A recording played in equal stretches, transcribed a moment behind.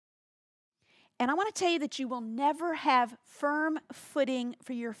And I want to tell you that you will never have firm footing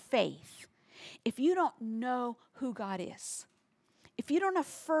for your faith if you don't know who God is. If you don't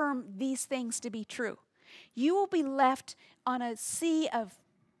affirm these things to be true, you will be left on a sea of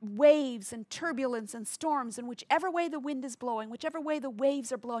waves and turbulence and storms, and whichever way the wind is blowing, whichever way the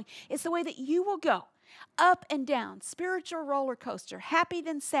waves are blowing, it's the way that you will go. Up and down, spiritual roller coaster, happy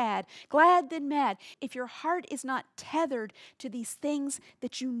then sad, glad then mad. If your heart is not tethered to these things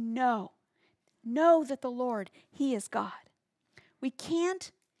that you know that the Lord, He is God. We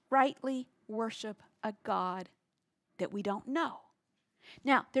can't rightly worship a God that we don't know.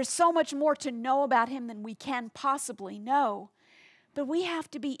 Now, there's so much more to know about Him than we can possibly know, but we have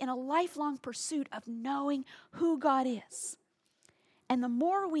to be in a lifelong pursuit of knowing who God is. And the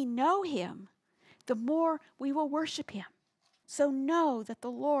more we know Him, the more we will worship Him. So know that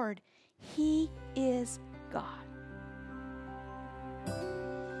the Lord, He is God.